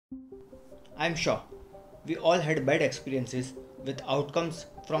I'm sure we all had bad experiences with outcomes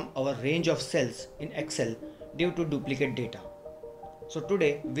from our range of cells in Excel due to duplicate data. So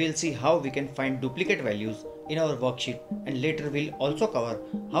today we'll see how we can find duplicate values in our worksheet, and later we'll also cover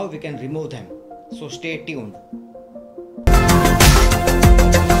how we can remove them. So stay tuned.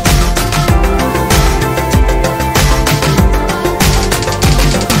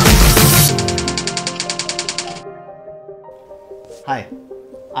 Hi,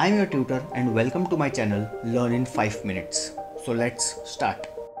 I'm your tutor and welcome to my channel Learn in 5 minutes. So let's start.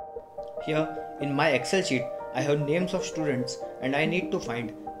 Here in my Excel sheet I have names of students and I need to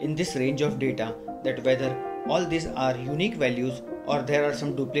find in this range of data that whether all these are unique values or there are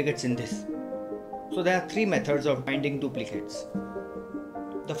some duplicates in this. So there are three methods of finding duplicates.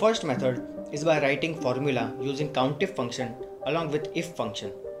 The first method is by writing formula using COUNTIF function along with if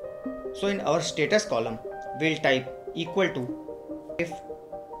function. So in our status column we'll type equal to if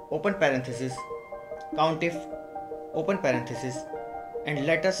open parenthesis COUNTIF open parenthesis and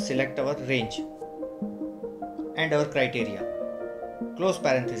let us select our range and our criteria close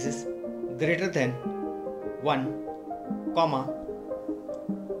parenthesis greater than 1 comma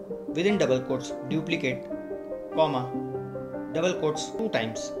within double quotes duplicate comma double quotes 2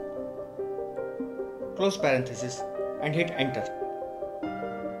 times close parenthesis and hit enter.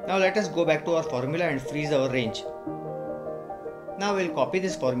 Now let us go back to our formula and freeze our range. Now we'll copy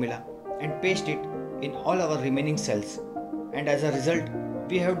this formula and paste it in all our remaining cells, and as a result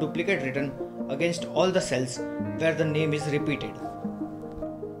we have duplicate written against all the cells where the name is repeated.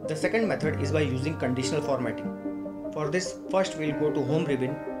 The second method is by using conditional formatting. For this, first we'll go to Home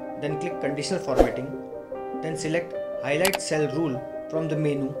ribbon, then click Conditional Formatting, then select Highlight Cell Rule from the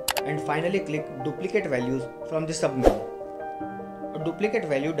menu and finally click Duplicate Values from the submenu. A duplicate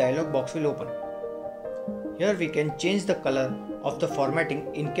value dialog box will open. Here we can change the color of the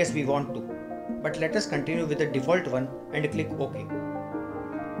formatting in case we want to, but let us continue with the default one and click OK.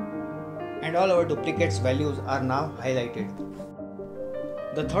 And all our duplicates values are now highlighted.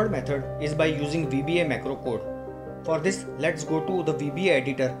 The third method is by using VBA macro code. For this, let's go to the VBA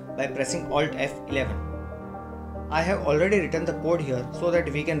editor by pressing Alt F11. I have already written the code here so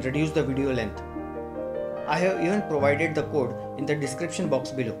that we can reduce the video length. I have even provided the code in the description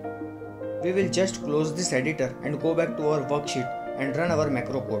box below. We will just close this editor and go back to our worksheet and run our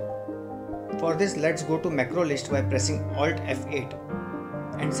macro code. For this, let's go to macro list by pressing Alt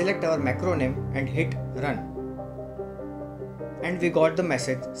F8 and select our macro name and hit run. And we got the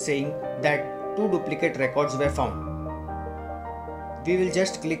message saying that 2 duplicate records were found. We will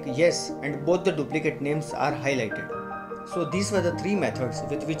just click yes and both the duplicate names are highlighted. So these were the 3 methods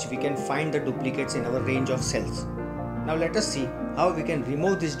with which we can find the duplicates in our range of cells. Now let us see how we can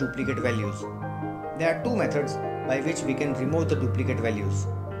remove these duplicate values. There are 2 methods by which we can remove the duplicate values.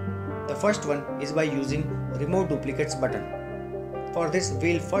 The first one is by using Remove Duplicates button. For this,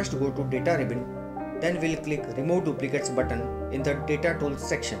 we'll first go to Data ribbon, then we'll click Remove Duplicates button in the Data Tools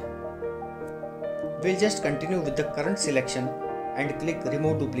section. We'll just continue with the current selection and click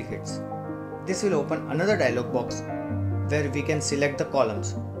Remove Duplicates. This will open another dialog box where we can select the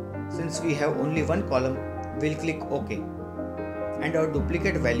columns. Since we have only one column, we'll click OK and our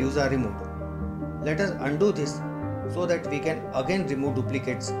duplicate values are removed. Let us undo this so that we can again remove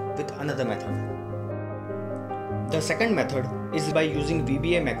duplicates with another method. The second method is by using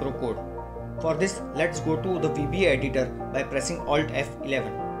VBA macro code. For this, let's go to the VBA editor by pressing Alt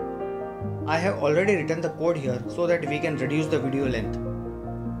F11. I have already written the code here so that we can reduce the video length.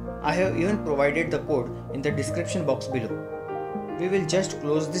 I have even provided the code in the description box below. We will just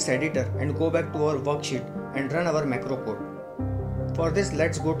close this editor and go back to our worksheet and run our macro code. For this,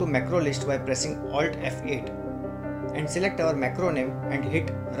 let's go to macro list by pressing Alt F8 and select our macro name and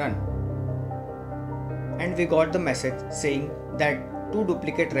hit run. And we got the message saying that 2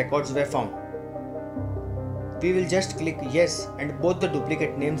 duplicate records were found. We will just click yes and both the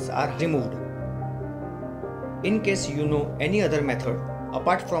duplicate names are removed. In case you know any other method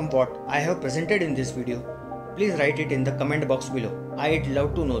apart from what I have presented in this video, please write it in the comment box below. I'd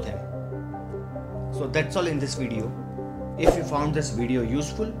love to know them. So that's all in this video. If you found this video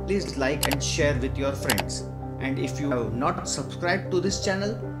useful, please like and share with your friends. And if you have not subscribed to this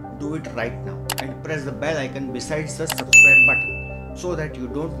channel, do it right now and press the bell icon besides the subscribe button so that you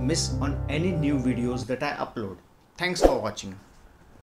don't miss on any new videos that I upload. Thanks for watching.